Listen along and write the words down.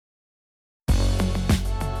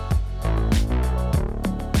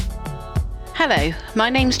Hello, my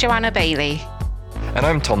name's Joanna Bailey. And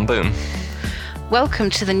I'm Tom Boone.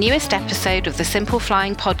 Welcome to the newest episode of the Simple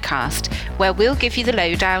Flying podcast, where we'll give you the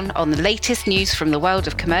lowdown on the latest news from the world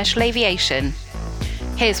of commercial aviation.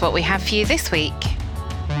 Here's what we have for you this week.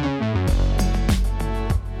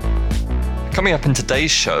 Coming up in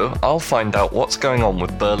today's show, I'll find out what's going on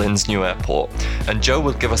with Berlin's new airport, and Joe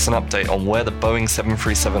will give us an update on where the Boeing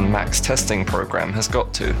 737 MAX testing program has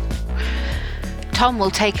got to. Tom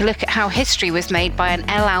will take a look at how history was made by an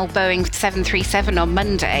El Al Boeing 737 on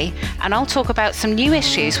Monday, and I'll talk about some new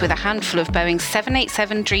issues with a handful of Boeing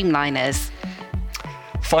 787 Dreamliners.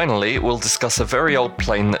 Finally, we'll discuss a very old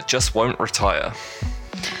plane that just won't retire.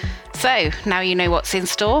 So, now you know what's in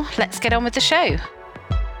store, let's get on with the show.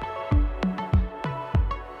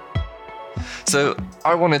 So,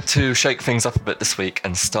 I wanted to shake things up a bit this week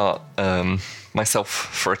and start myself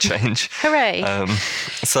for a change. Hooray!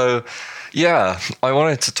 Yeah, I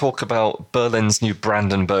wanted to talk about Berlin's new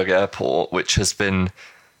Brandenburg airport, which has been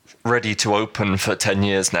ready to open for 10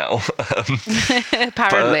 years now.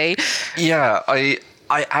 Apparently. I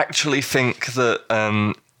actually think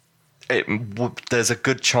that there's a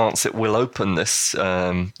good chance it will open this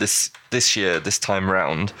year, this time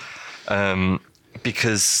round,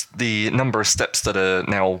 because the number of steps that are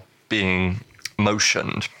now being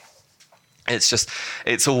motioned,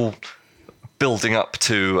 it's all building up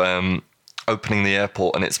to opening the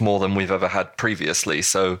airport, and it's more than we've ever had previously.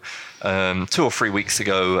 So 2 or 3 weeks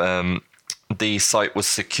ago, the site was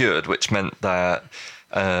secured, which meant that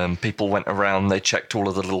people went around, they checked all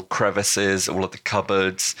of the little crevices, all of the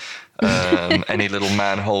cupboards, any little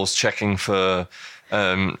manholes, checking for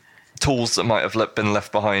tools that might have been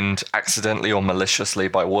left behind accidentally or maliciously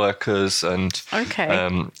by workers, and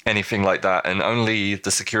anything like that. And only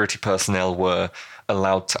the security personnel were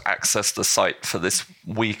allowed to access the site for this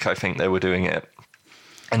week. I think they were doing it.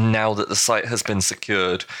 And now that the site has been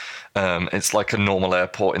secured, it's like a normal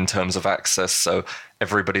airport in terms of access. So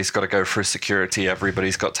everybody's got to go through security.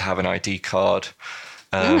 Everybody's got to have an ID card.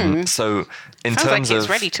 So in Sounds terms like it's of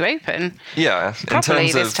ready to open. Yeah, Properly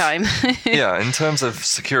in terms this of time. yeah, in terms of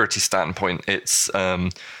security standpoint, it's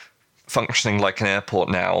functioning like an airport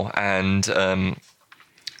now. And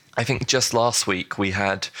I think just last week we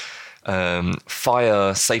had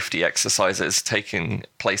fire safety exercises taking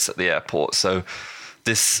place at the airport. So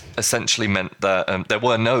this essentially meant that there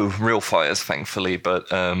were no real fires, thankfully, but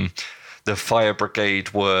the fire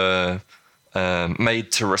brigade were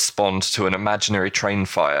made to respond to an imaginary train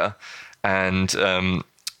fire. And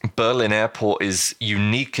Berlin Airport is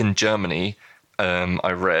unique in Germany,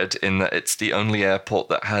 I read, in that it's the only airport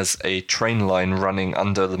that has a train line running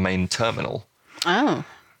under the main terminal. Oh.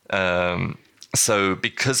 So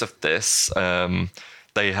because of this,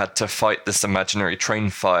 they had to fight this imaginary train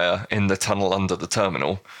fire in the tunnel under the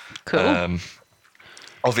terminal. Cool.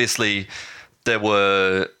 Obviously, there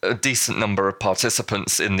were a decent number of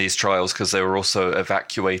participants in these trials because they were also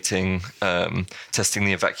evacuating, testing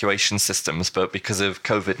the evacuation systems. But because of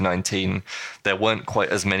COVID-19, there weren't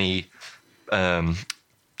quite as many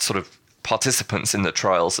sort of participants in the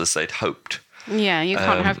trials as they'd hoped. Yeah, you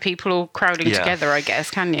can't have people all crowding together, I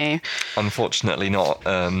guess, can you? Unfortunately not.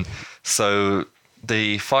 So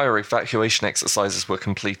the fire evacuation exercises were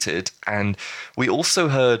completed, and we also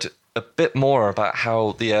heard a bit more about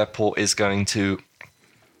how the airport is going to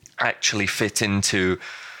actually fit into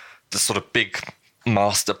the sort of big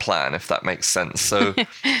master plan, if that makes sense. So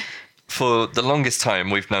for the longest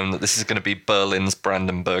time, we've known that this is going to be Berlin's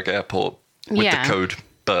Brandenburg Airport with the code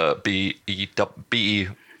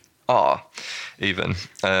BER even.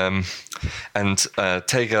 And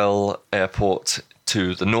Tegel Airport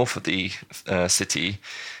to the north of the city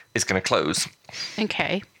is going to close.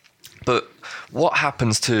 Okay. But what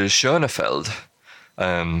happens to Schönefeld?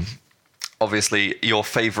 Obviously, your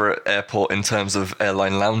favourite airport in terms of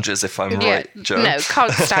airline lounges, if I'm right, Joe. No,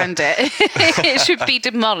 can't stand it. It should be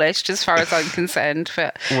demolished as far as I'm concerned,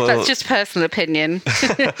 but that's just personal opinion.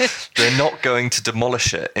 They're not going to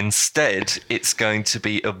demolish it. Instead, it's going to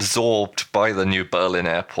be absorbed by the new Berlin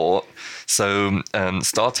airport. So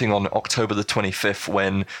starting on October the 25th,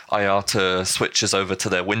 when IATA switches over to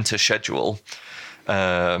their winter schedule,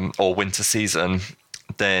 or winter season,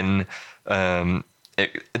 then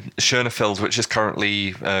Schönefeld, which is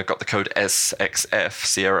currently got the code SXF,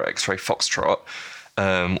 Sierra X-Ray Foxtrot,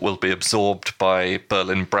 will be absorbed by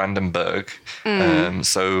Berlin Brandenburg.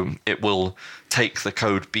 So it will take the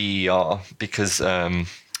code BER because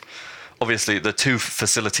obviously the two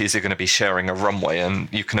facilities are going to be sharing a runway, and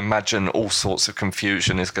you can imagine all sorts of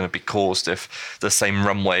confusion is going to be caused if the same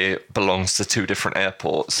runway belongs to two different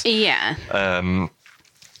airports. Yeah.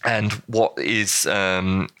 And what is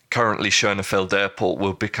currently Schönefeld Airport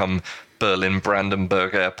will become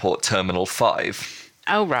Berlin-Brandenburg Airport Terminal 5.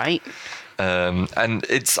 Oh, right. And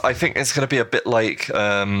I think it's going to be a bit like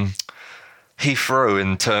Heathrow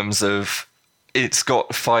in terms of it's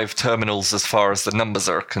got 5 terminals as far as the numbers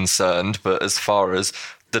are concerned, but as far as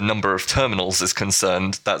the number of terminals is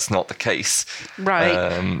concerned, that's not the case.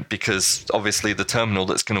 Right. Because obviously the terminal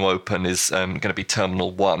that's going to open is going to be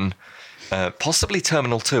Terminal 1, possibly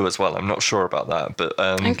Terminal 2 as well. I'm not sure about that, but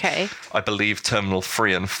Okay. I believe Terminal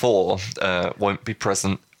 3 and 4 won't be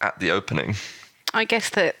present at the opening. I guess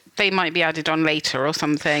that they might be added on later or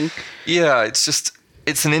something. Yeah,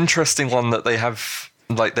 it's an interesting one that they have,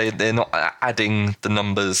 like they're not adding the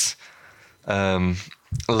numbers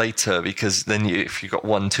later, because then if you've got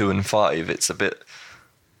 1, 2 and 5, it's a bit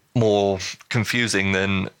more confusing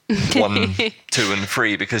than 1, 2 and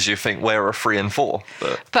 3, because you think where are 3 and 4?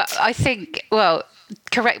 But I think, well,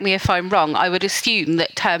 correct me if I'm wrong, I would assume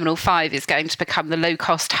that Terminal 5 is going to become the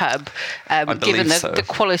low-cost hub, given the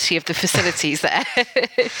quality of the facilities there.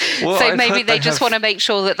 Well, so maybe they just want to make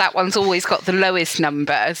sure that that one's always got the lowest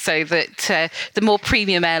number, so that the more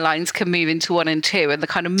premium airlines can move into 1 and 2, and the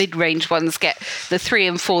kind of mid-range ones get the 3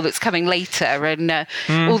 and 4 that's coming later, and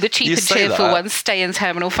all the cheap and cheerful ones stay in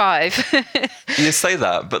Terminal 5. You say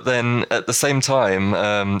that, but then at the same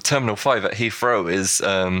time, Terminal 5 at Heathrow is...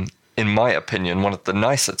 in my opinion, one of the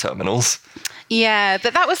nicer terminals. Yeah,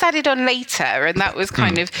 but that was added on later, and that was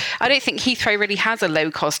kind of... I don't think Heathrow really has a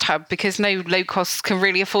low-cost hub, because no low-costs can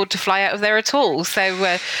really afford to fly out of there at all.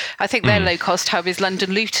 So I think their low-cost hub is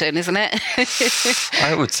London Luton, isn't it?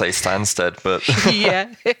 I would say Stansted, but...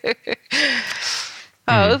 Yeah.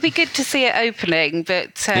 Oh, it'll be good to see it opening,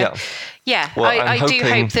 but Well, I do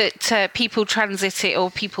hope that people transiting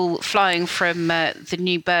or people flying from the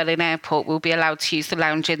new Berlin airport will be allowed to use the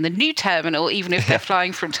lounge in the new terminal, even if they're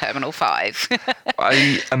flying from Terminal 5.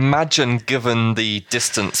 I imagine, given the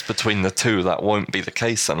distance between the two, that won't be the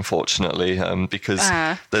case, unfortunately, because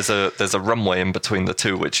there's a runway in between the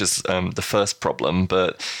two, which is the first problem.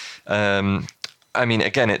 But I mean,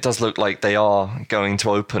 again, it does look like they are going to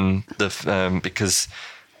open because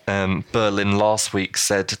Berlin last week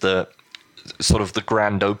said that sort of the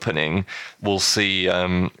grand opening will see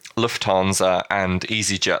Lufthansa and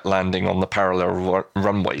EasyJet landing on the parallel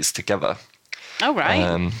runways together. Oh,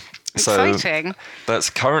 right. Exciting. So that's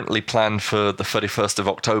currently planned for the 31st of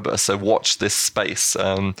October, so watch this space.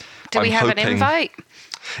 Do we have an invite?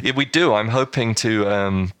 Yeah, we do. I'm hoping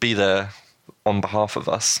to be there on behalf of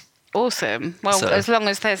us. Awesome. Well, as long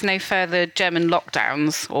as there's no further German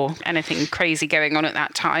lockdowns or anything crazy going on at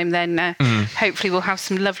that time, then hopefully we'll have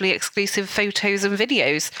some lovely exclusive photos and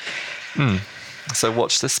videos. So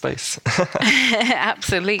watch this space.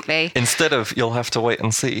 Absolutely. Instead of you'll have to wait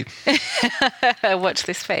and see. Watch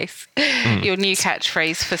this space. Your new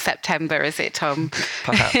catchphrase for September, is it, Tom?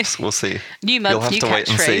 Perhaps. We'll see. New month, new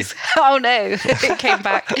catchphrase. Oh no, it came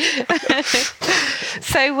back.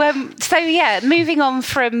 So yeah, moving on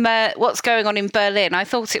from what's going on in Berlin, I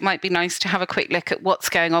thought it might be nice to have a quick look at what's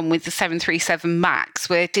going on with the 737 MAX.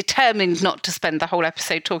 We're determined not to spend the whole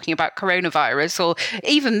episode talking about coronavirus or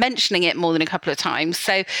even mentioning it more than a couple of times.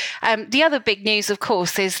 So the other big news, of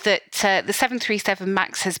course, is that the 737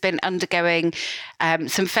 MAX has been undergoing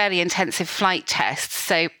some fairly intensive flight tests.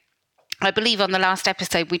 So I believe on the last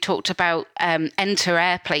episode we talked about Enter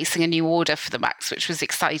Air placing a new order for the MAX, which was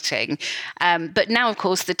exciting. But now, of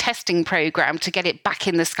course, the testing programme to get it back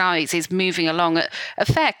in the skies is moving along at a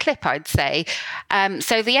fair clip, I'd say.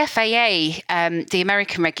 So the FAA, the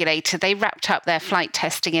American regulator, they wrapped up their flight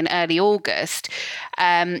testing in early August.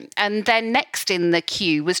 And then next in the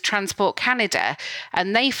queue was Transport Canada,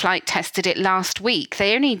 and they flight tested it last week.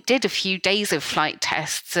 They only did a few days of flight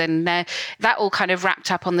tests, and that all kind of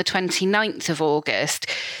wrapped up on the 29th of August.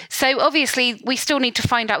 So obviously we still need to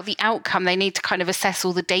find out the outcome. They need to kind of assess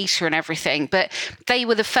all the data and everything, but they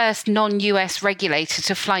were the first non-US regulator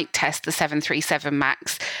to flight test the 737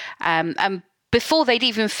 MAX. And before they'd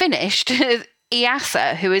even finished,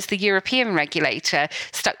 EASA, who is the European regulator,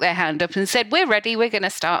 stuck their hand up and said, we're ready, we're going to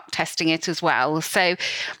start testing it as well. So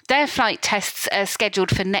their flight tests are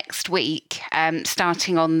scheduled for next week,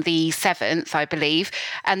 starting on the 7th, I believe.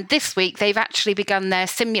 And this week, they've actually begun their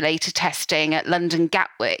simulator testing at London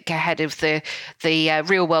Gatwick ahead of the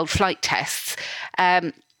real-world flight tests.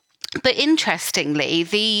 But interestingly,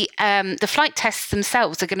 the flight tests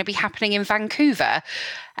themselves are going to be happening in Vancouver.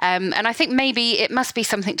 And I think maybe it must be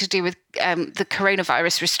something to do with the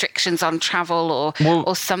coronavirus restrictions on travel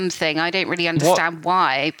or something. I don't really understand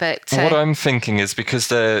why. But what I'm thinking is because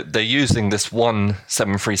they're using this one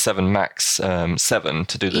 737 MAX 7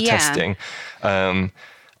 to do the testing.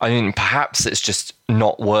 I mean, perhaps it's just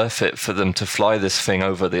not worth it for them to fly this thing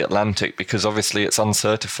over the Atlantic because obviously it's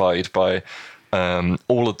uncertified by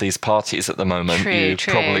all of these parties at the moment. True.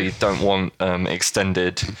 Probably don't want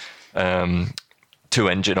extended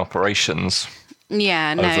two-engine operations.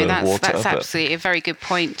 Yeah, no, over that's water, but- absolutely a very good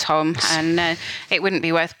point, Tom. And it wouldn't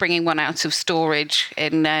be worth bringing one out of storage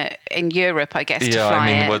in Europe, I guess, to fly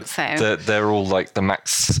it. So they're all like the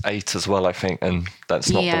Max 8 as well, I think, and that's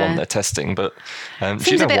not the one they're testing. But do you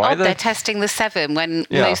seems know a bit why odd they're testing the 7 when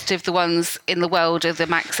most of the ones in the world are the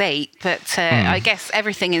Max 8. But I guess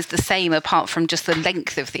everything is the same apart from just the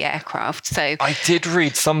length of the aircraft. So I did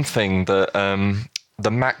read something that the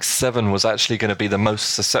Max 7 was actually going to be the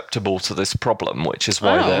most susceptible to this problem, which is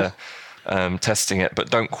why they're testing it. But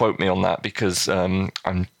don't quote me on that because I'm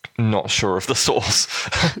not sure of the source.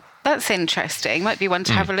 That's interesting. Might be one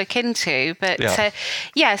to have a look into. But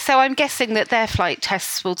Yeah. so I'm guessing that their flight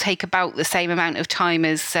tests will take about the same amount of time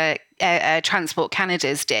as Transport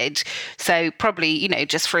Canada's did. So probably,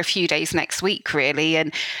 just for a few days next week, really.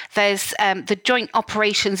 And there's the Joint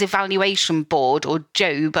Operations Evaluation Board, or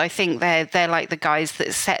JOB. I think they're like the guys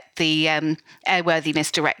that set the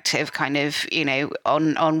airworthiness directive kind of,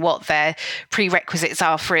 on what their prerequisites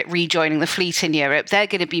are for it rejoining the fleet in Europe. They're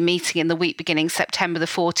going to be meeting in the week beginning September the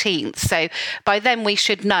 14th. So by then we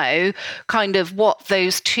should know kind of what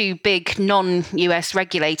those two big non-US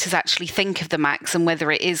regulators actually think of the MAX and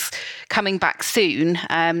whether it is coming back soon.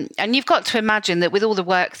 And you've got to imagine that with all the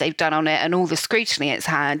work they've done on it and all the scrutiny it's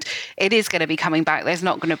had, it is going to be coming back. There's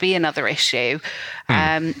not going to be another issue.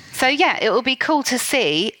 So yeah, it will be cool to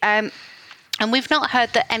see. And we've not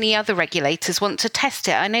heard that any other regulators want to test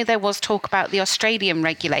it. I know there was talk about the Australian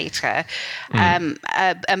regulator and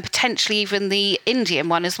potentially even the Indian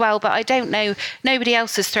one as well. But I don't know. Nobody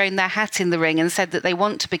else has thrown their hat in the ring and said that they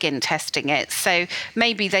want to begin testing it. So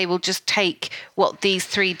maybe they will just take what these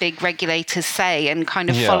three big regulators say and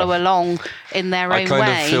kind of follow along in their own way. I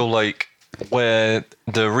kind of feel like where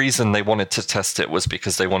the reason they wanted to test it was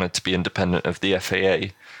because they wanted to be independent of the FAA.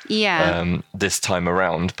 This time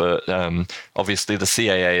around, but obviously the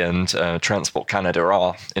CAA and Transport Canada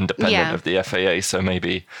are independent of the FAA, so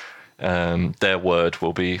maybe their word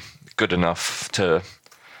will be good enough to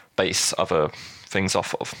base other things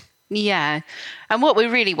off of. Yeah. And what we're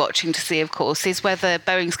really watching to see, of course, is whether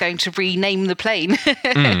Boeing's going to rename the plane.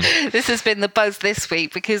 This has been the buzz this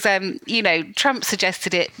week because, Trump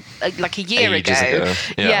suggested it like a year ago.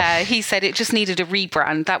 Yeah, he said it just needed a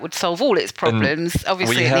rebrand. That would solve all its problems. And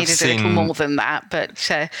obviously, it needed a little more than that. But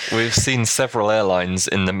we've seen several airlines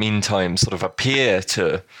in the meantime sort of appear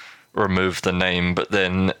to remove the name, but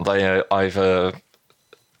then they either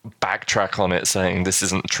backtrack on it saying this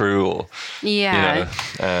isn't true or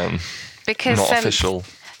because not official.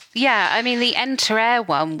 I mean the Enter Air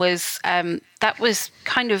one was that was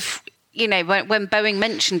kind of when Boeing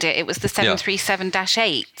mentioned it was the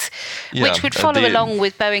 737-8 which would follow along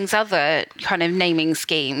with Boeing's other kind of naming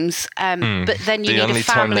schemes but then you need a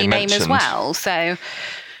family name as well. So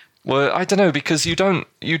well, I don't know, because you don't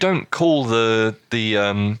call the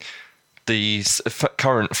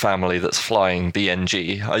current family that's flying the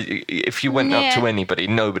NG. If you went up to anybody,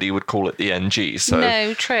 nobody would call it the NG. So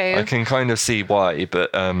no, true. I can kind of see why,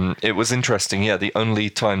 but it was interesting. Yeah, the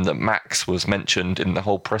only time that Max was mentioned in the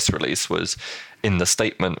whole press release was in the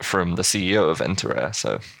statement from the CEO of Enter Air.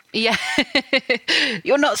 So yeah,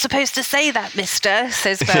 you're not supposed to say that, mister,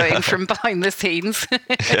 says Boeing from behind the scenes.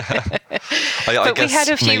 But we had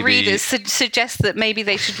a few readers suggest that maybe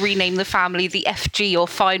they should rename the family the FG or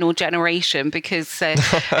Final Generation because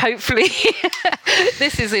hopefully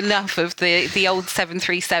this is enough of the old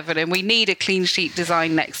 737 and we need a clean sheet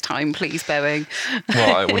design next time, please, Boeing.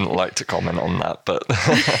 Well, I wouldn't like to comment on that, but...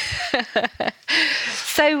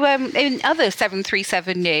 So in other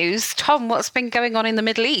 737 news, Tom, what's been going on in the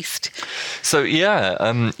Middle East? So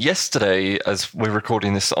yesterday, as we're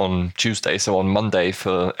recording this on Tuesday, so on Monday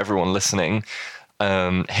for everyone listening,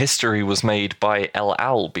 history was made by El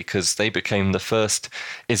Al because they became the first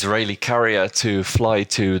Israeli carrier to fly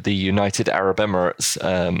to the United Arab Emirates.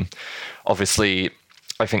 Obviously,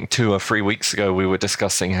 I think 2 or 3 weeks ago, we were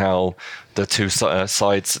discussing how the two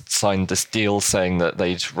sides had signed this deal saying that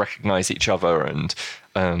they'd recognize each other and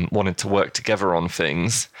wanted to work together on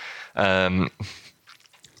things.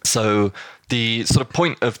 So the sort of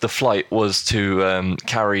point of the flight was to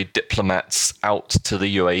carry diplomats out to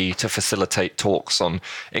the UAE to facilitate talks on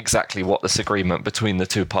exactly what this agreement between the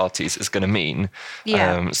two parties is going to mean.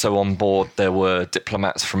 So on board, there were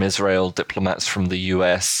diplomats from Israel, diplomats from the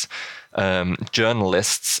US,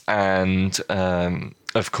 journalists, and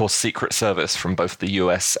of course, Secret Service from both the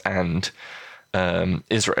US and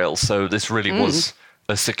Israel. So this really was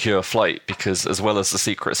a secure flight, because as well as the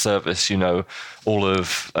Secret Service, all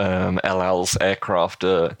of El Al's aircraft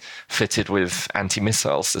are fitted with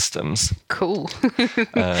anti-missile systems. Cool.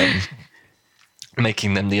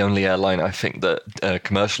 Making them the only airline, I think, that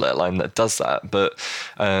commercial airline that does that. But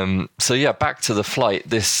back to the flight.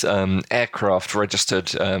 This aircraft registered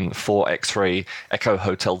for X-Ray Echo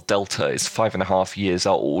Hotel Delta is 5.5 years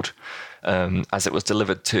old, as it was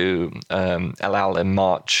delivered to El Al in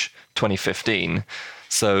March 2015.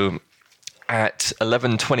 So at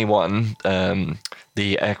 11:21,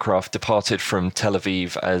 the aircraft departed from Tel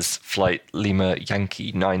Aviv as flight Lima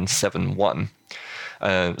Yankee 971.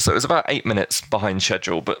 So it was about 8 minutes behind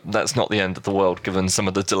schedule, but that's not the end of the world given some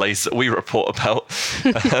of the delays that we report about.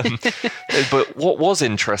 But what was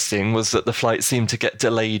interesting was that the flight seemed to get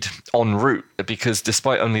delayed en route, because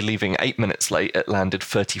despite only leaving 8 minutes late, it landed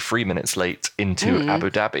 33 minutes late into Abu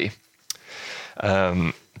Dhabi.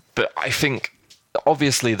 But I think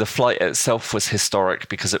obviously the flight itself was historic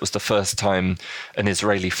because it was the first time an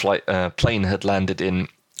Israeli plane had landed in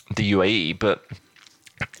the UAE, but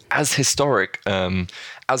as historic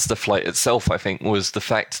as the flight itself, I think, was the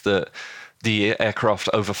fact that the aircraft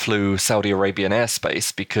overflew Saudi Arabian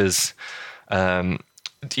airspace, because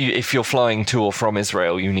if you're flying to or from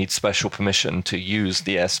Israel, you need special permission to use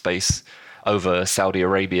the airspace over Saudi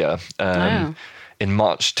Arabia. In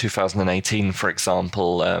March 2018, for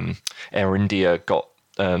example, Air India got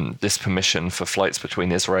this permission for flights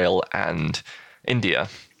between Israel and India.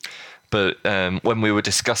 But when we were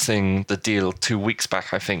discussing the deal 2 weeks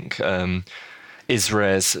back, I think,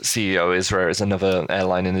 Israel's CEO, Israel is another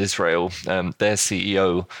airline in Israel, their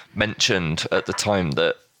CEO mentioned at the time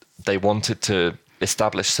that they wanted to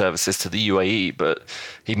establish services to the UAE, but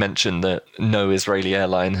he mentioned that no Israeli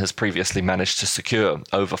airline has previously managed to secure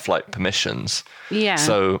overflight permissions. Yeah.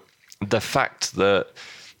 So the fact that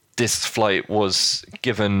this flight was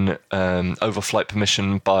given overflight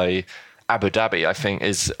permission by Abu Dhabi, I think,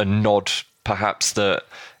 is a nod, perhaps, that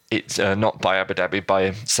it's not by Abu Dhabi,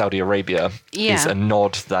 by Saudi Arabia, is a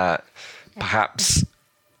nod that perhaps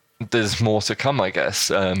there's more to come, I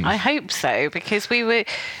guess. I hope so, because we were,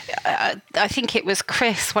 I think it was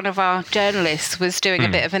Chris, one of our journalists, was doing a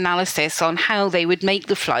bit of analysis on how they would make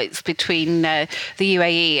the flights between the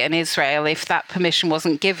UAE and Israel if that permission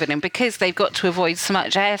wasn't given. And because they've got to avoid so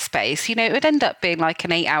much airspace, it would end up being like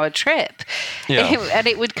an 8-hour trip. Yeah. And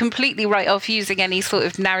it would completely write off using any sort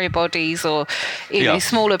of narrow bodies or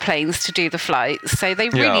smaller planes to do the flights. So they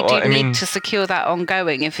really do need to secure that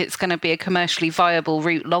ongoing if it's going to be a commercially viable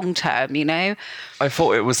route long term, I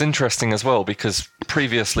thought it was interesting as well, because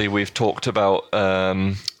previously we've talked about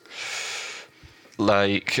when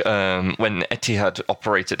Etihad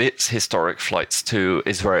operated its historic flights to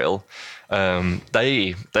Israel,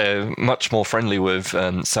 they're much more friendly with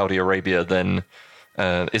Saudi Arabia than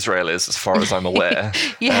Israel is, as far as I'm aware.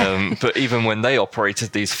 But even when they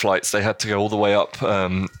operated these flights, they had to go all the way up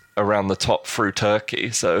around the top through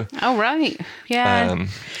Turkey. So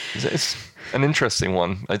it's an interesting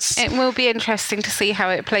one. It will be interesting to see how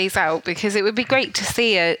it plays out, because it would be great to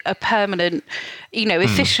see a permanent,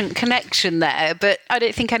 efficient connection there. But I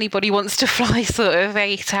don't think anybody wants to fly sort of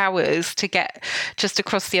 8 hours to get just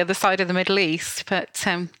across the other side of the Middle East. But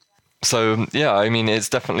so, it's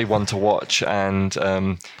definitely one to watch. And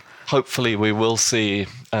hopefully we will see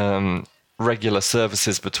regular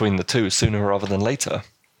services between the two sooner rather than later.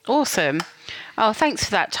 Awesome. Oh, thanks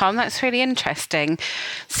for that, Tom. That's really interesting.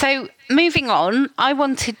 So moving on, I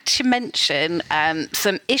wanted to mention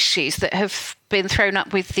some issues that have been thrown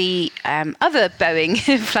up with the other Boeing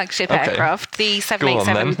flagship aircraft, the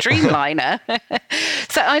 787 Dreamliner.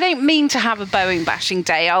 So I don't mean to have a Boeing bashing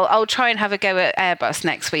day. I'll try and have a go at Airbus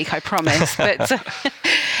next week, I promise. But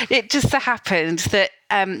it just so happened that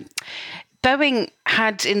Boeing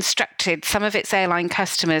had instructed some of its airline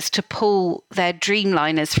customers to pull their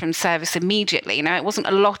Dreamliners from service immediately. Now, it wasn't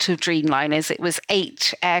a lot of Dreamliners. It was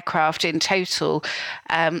 8 aircraft in total,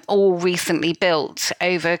 all recently built,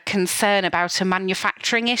 over concern about a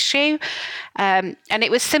manufacturing issue. And it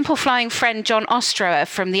was Simple Flying friend John Ostrower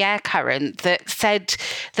from the Air Current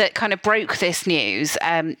that kind of broke this news.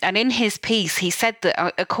 And in his piece, he said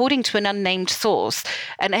that according to an unnamed source,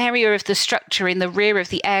 an area of the structure in the rear of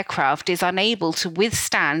the aircraft is unable to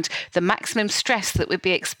withstand the maximum stress that would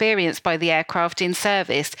be experienced by the aircraft in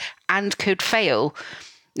service and could fail.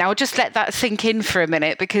 Now, I'll just let that sink in for a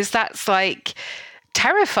minute, because that's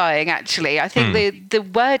terrifying, actually. I think the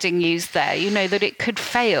wording used there, that it could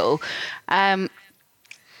fail.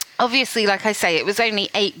 Obviously, like I say, it was only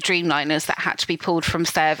 8 Dreamliners that had to be pulled from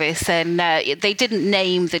service, and they didn't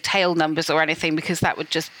name the tail numbers or anything because that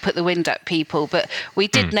would just put the wind up people. But we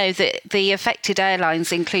did know that the affected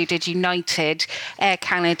airlines included United, Air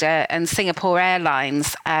Canada and Singapore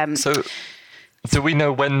Airlines. So do we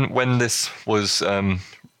know when this was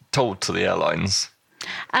told to the airlines?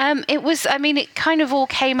 It kind of all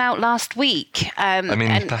came out last week.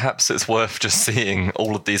 Perhaps it's worth just seeing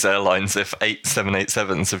all of these airlines if 8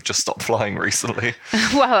 787s have just stopped flying recently.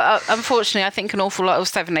 Well, unfortunately, I think an awful lot of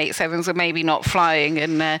 787s are maybe not flying,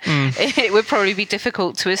 and it would probably be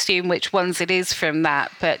difficult to assume which ones it is from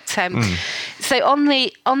that. But so on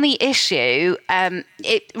the issue,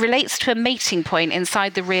 it relates to a mating point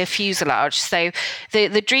inside the rear fuselage. So the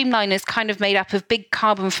Dreamliner is kind of made up of big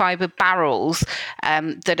carbon fibre barrels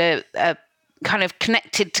that are kind of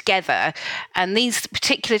connected together, and these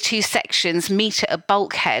particular 2 sections meet at a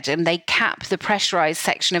bulkhead and they cap the pressurized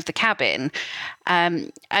section of the cabin.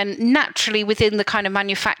 And naturally, within the kind of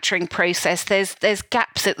manufacturing process, there's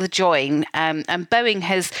gaps at the join, and Boeing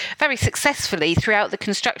has very successfully, throughout the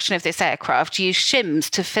construction of this aircraft, used shims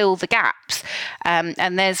to fill the gaps.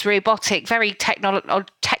 And there's robotic, very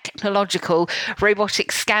technological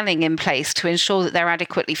robotic scanning in place to ensure that they're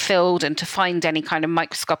adequately filled and to find any kind of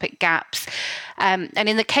microscopic gaps. And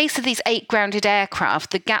in the case of these 8 grounded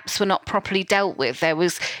aircraft, the gaps were not properly dealt with. There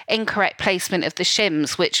was incorrect placement of the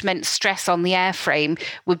shims, which meant stress on the airframe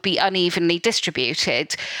would be unevenly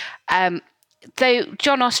distributed. Though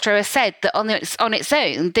John Ostrower said that on its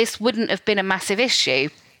own, this wouldn't have been a massive issue.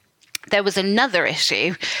 There was another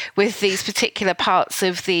issue with these particular parts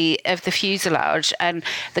of the fuselage, and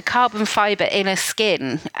the carbon fibre inner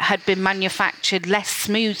skin had been manufactured less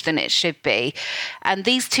smooth than it should be. And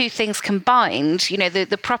these 2 things combined,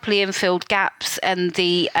 the properly infilled gaps and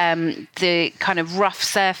the kind of rough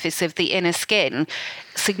surface of the inner skin,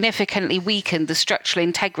 significantly weakened the structural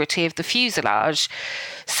integrity of the fuselage.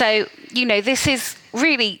 So, this is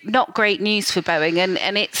really not great news for Boeing,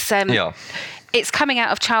 and it's it's coming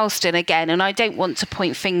out of Charleston again, and I don't want to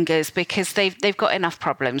point fingers because they've got enough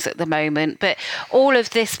problems at the moment. But all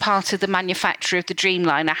of this part of the manufacture of the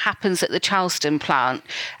Dreamliner happens at the Charleston plant,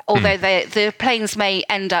 although the planes may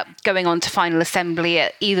end up going on to final assembly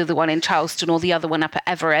at either the one in Charleston or the other one up at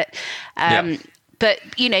Everett. But,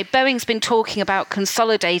 Boeing's been talking about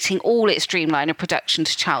consolidating all its Dreamliner production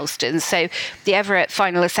to Charleston. So the Everett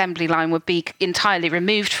final assembly line would be entirely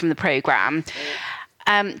removed from the programme.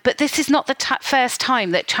 But this is not the first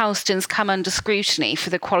time that Charleston's come under scrutiny for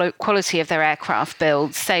the quality of their aircraft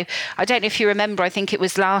builds. So I don't know if you remember, I think it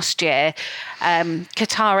was last year,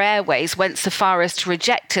 Qatar Airways went so far as to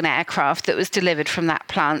reject an aircraft that was delivered from that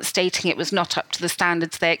plant, stating it was not up to the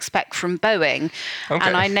standards they expect from Boeing. Okay.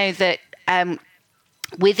 And I know that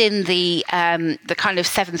within the kind of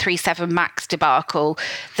 737 MAX debacle,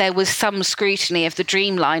 there was some scrutiny of the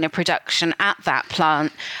Dreamliner production at that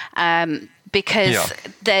plant, because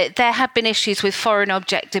there had been issues with foreign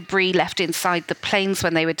object debris left inside the planes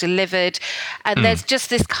when they were delivered. And there's just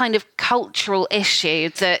this kind of cultural issue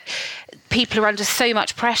that people are under so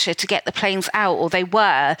much pressure to get the planes out, or they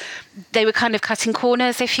were kind of cutting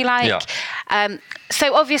corners, if you like.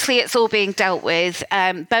 So obviously it's all being dealt with.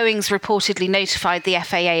 Boeing's reportedly notified the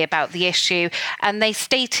FAA about the issue, and they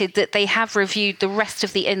stated that they have reviewed the rest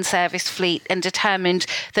of the in-service fleet and determined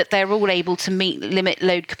that they're all able to meet limit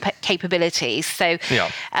load capabilities. So,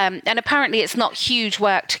 and apparently it's not huge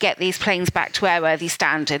work to get these planes back to airworthy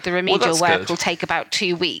standard. The remedial work will take about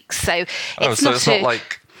 2 weeks. So it's not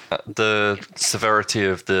like the severity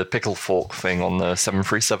of the pickle fork thing on the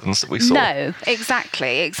 737s that we saw. No,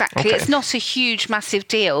 exactly. Okay. It's not a huge, massive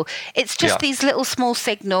deal. It's just these little small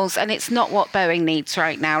signals, and it's not what Boeing needs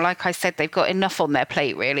right now. Like I said, they've got enough on their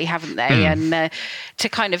plate, really, haven't they? And to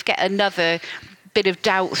kind of get another bit of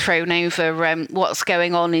doubt thrown over what's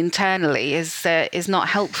going on internally is not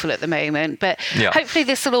helpful at the moment. But hopefully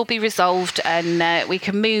this will all be resolved, and we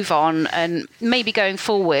can move on, and maybe going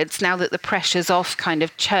forwards, now that the pressure's off kind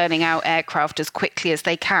of churning out aircraft as quickly as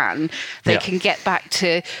they can can get back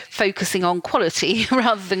to focusing on quality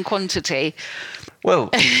rather than quantity.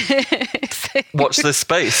 Well, watch this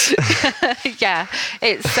space.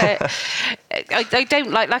 It's. I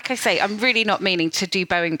don't like I say, I'm really not meaning to do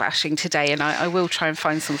Boeing bashing today, and I will try and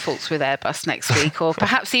find some faults with Airbus next week, or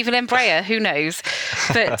perhaps even Embraer, who knows.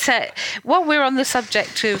 But while we're on the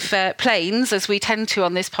subject of planes, as we tend to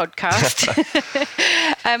on this podcast,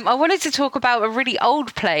 I wanted to talk about a really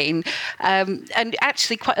old plane, and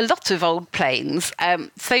actually quite a lot of old planes.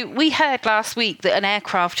 So we heard last week that an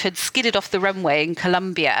aircraft had skidded off the runway in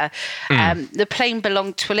Colombia. The plane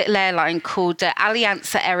belonged to a little airline called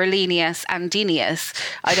Alianza Aerolíneas Andinias.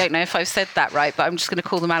 I don't know if I've said that right, but I'm just going to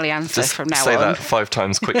call them Alianza Just from now say on. that 5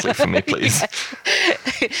 times quickly for me, please.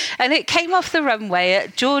 And it came off the runway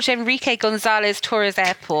at George Enrique Gonzalez Torres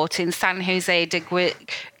Airport in San Jose de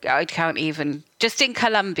I can't even, just in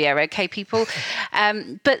Colombia, okay, people?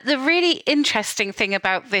 But the really interesting thing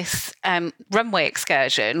about this runway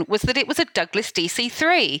excursion was that it was a Douglas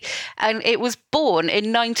DC-3, and it was born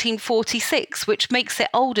in 1946, which makes it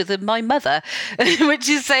older than my mother, which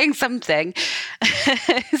is saying something.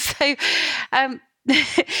 So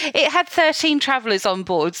it had 13 travellers on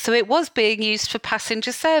board, so it was being used for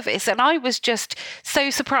passenger service. And I was just so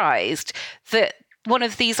surprised that one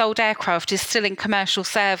of these old aircraft is still in commercial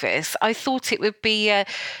service. I thought it would be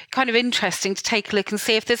kind of interesting to take a look and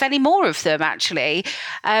see if there's any more of them, actually.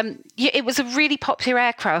 It was a really popular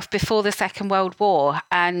aircraft before the Second World War,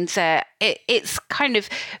 and it's kind of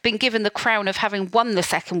been given the crown of having won the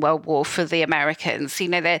Second World War for the Americans. You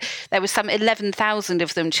know, there was some 11,000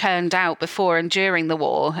 of them churned out before and during the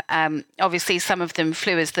war. Obviously, some of them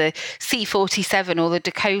flew as the C-47 or the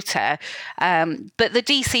Dakota, but the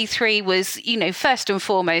DC-3 was, you know, first and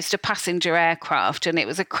foremost a passenger aircraft, and it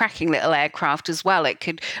was a cracking little aircraft as well. It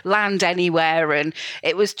could land anywhere, and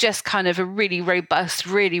it was just kind of a really robust,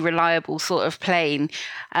 really reliable sort of plane.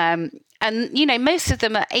 And, you know, most of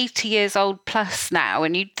them are 80 years old plus now,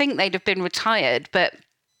 and you'd think they'd have been retired, but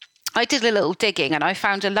I did a little digging and I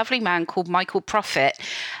found a lovely man called Michael Profit,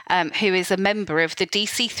 who is a member of the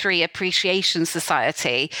DC-3 Appreciation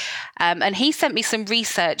Society. And he sent me some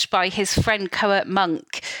research by his friend Coert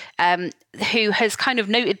Monk, who has kind of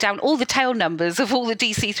noted down all the tail numbers of all the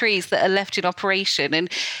DC-3s that are left in operation. And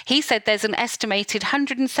he said there's an estimated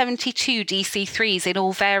 172 DC-3s in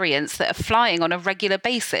all variants that are flying on a regular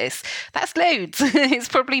basis. That's loads. It's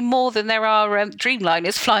probably more than there are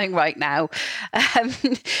Dreamliners flying right now.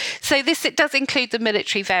 So it does include the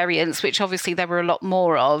military variants, which obviously there were a lot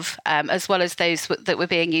more of, as well as those that were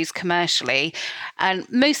being used commercially. And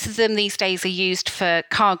most of them these days are used for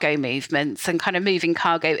cargo movements and kind of moving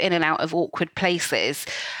cargo in and out of awkward places.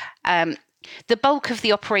 The bulk of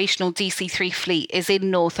the operational DC-3 fleet is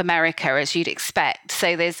in North America, as you'd expect.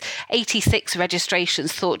 So there's 86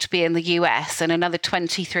 registrations thought to be in the US and another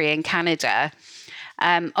 23 in Canada.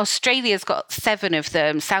 Australia's got 7 of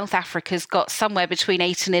them. South Africa's got somewhere between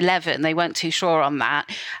 8 and 11. They weren't too sure on that.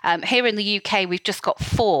 Here in the UK, we've just got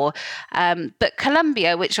 4. But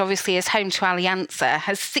Colombia, which obviously is home to Alianza,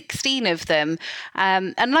 has 16 of them.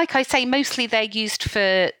 And like I say, mostly they're used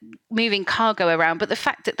for moving cargo around. But the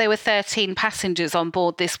fact that there were 13 passengers on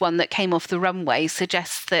board this one that came off the runway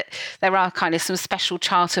suggests that there are kind of some special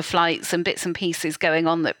charter flights and bits and pieces going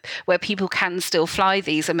on where people can still fly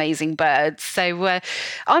these amazing birds. So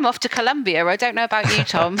I'm off to Colombia. I don't know about you,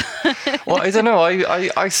 Tom. Well, I don't know.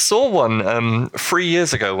 I saw one 3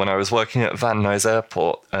 years ago when I was working at Van Nuys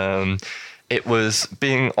Airport. It was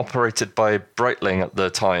being operated by Breitling at the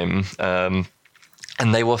time,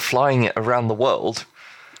 and they were flying it around the world.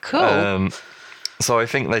 Cool. So I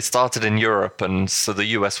think they started in Europe, and so the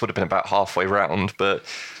US would have been about halfway round, but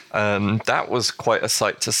that was quite a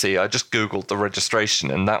sight to see. I just Googled the registration,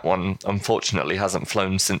 and that one, unfortunately, hasn't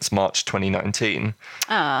flown since March 2019.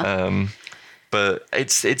 But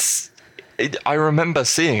I remember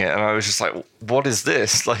seeing it, and I was just like, what is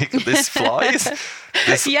this? Like, this flies?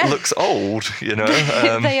 This looks old, you know?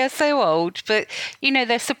 They are so old, but, you know,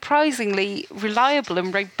 they're surprisingly reliable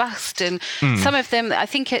and robust. And some of them, I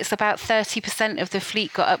think it's about 30% of the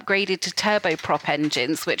fleet got upgraded to turboprop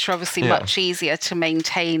engines, which are obviously much easier to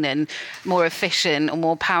maintain and more efficient and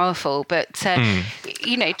more powerful. But,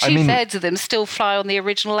 you know, two-thirds of them still fly on the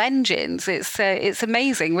original engines. It's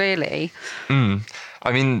amazing, really.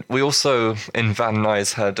 I mean, we also, in Van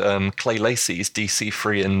Nuys, had Clay Lacy's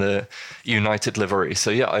DC-3 in the United livery. So,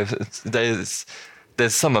 yeah, there's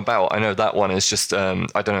some about. I know that one is just,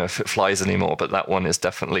 I don't know if it flies anymore, but that one is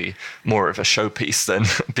definitely more of a showpiece than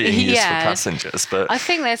being used for passengers. But I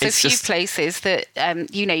think there's a few places that,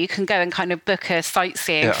 you know, you can go and kind of book a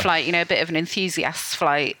sightseeing flight, you know, a bit of an enthusiast's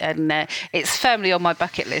flight. And it's firmly on my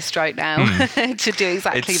bucket list right now to do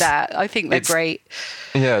exactly that. I think they're great.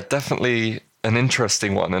 Yeah, definitely an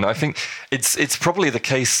interesting one. And I think it's probably the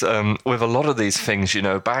case with a lot of these things, you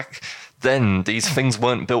know, back then these things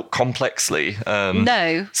weren't built complexly.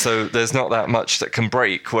 No. So there's not that much that can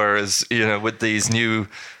break. Whereas, you know, with these new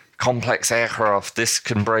complex aircraft, this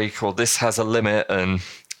can break or this has a limit. And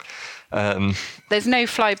There's no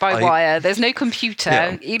fly-by-wire. There's no computer.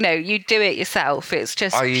 Yeah. You know, you do it yourself. It's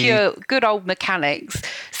just pure good old mechanics.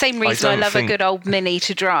 Same reason I love a good old Mini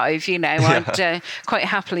to drive. You know, I'd quite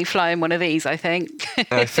happily fly in one of these, I think.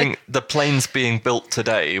 I think the planes being built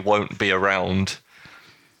today won't be around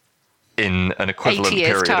in an equivalent 80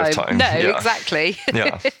 years period of time. No, Yeah. exactly.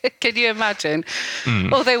 Yeah. Can you imagine?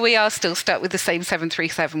 Although we are still stuck with the same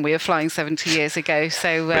 737 we were flying 70 years ago.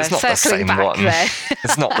 So It's not the circling same back one. there.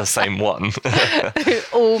 It's not the same one.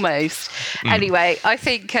 Almost. Anyway, I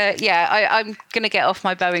think, I'm going to get off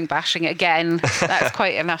my Boeing bashing again. That's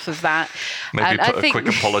quite enough of that. Maybe And put I a think, quick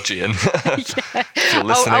apology in. If you're I'll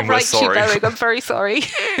listening, we're write sorry. you, Boeing. I'm very sorry.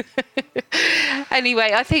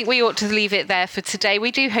 Anyway, I think we ought to leave it there for today.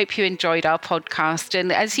 We do hope you enjoyed our podcast.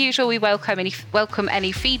 And as usual, we welcome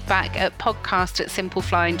any feedback at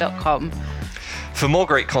podcast@simpleflying.com. For more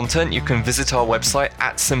great content, you can visit our website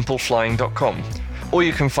at simpleflying.com. Or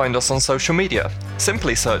you can find us on social media.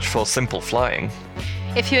 Simply search for Simple Flying.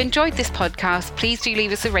 If you enjoyed this podcast, please do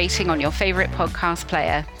leave us a rating on your favourite podcast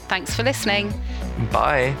player. Thanks for listening.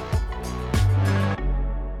 Bye.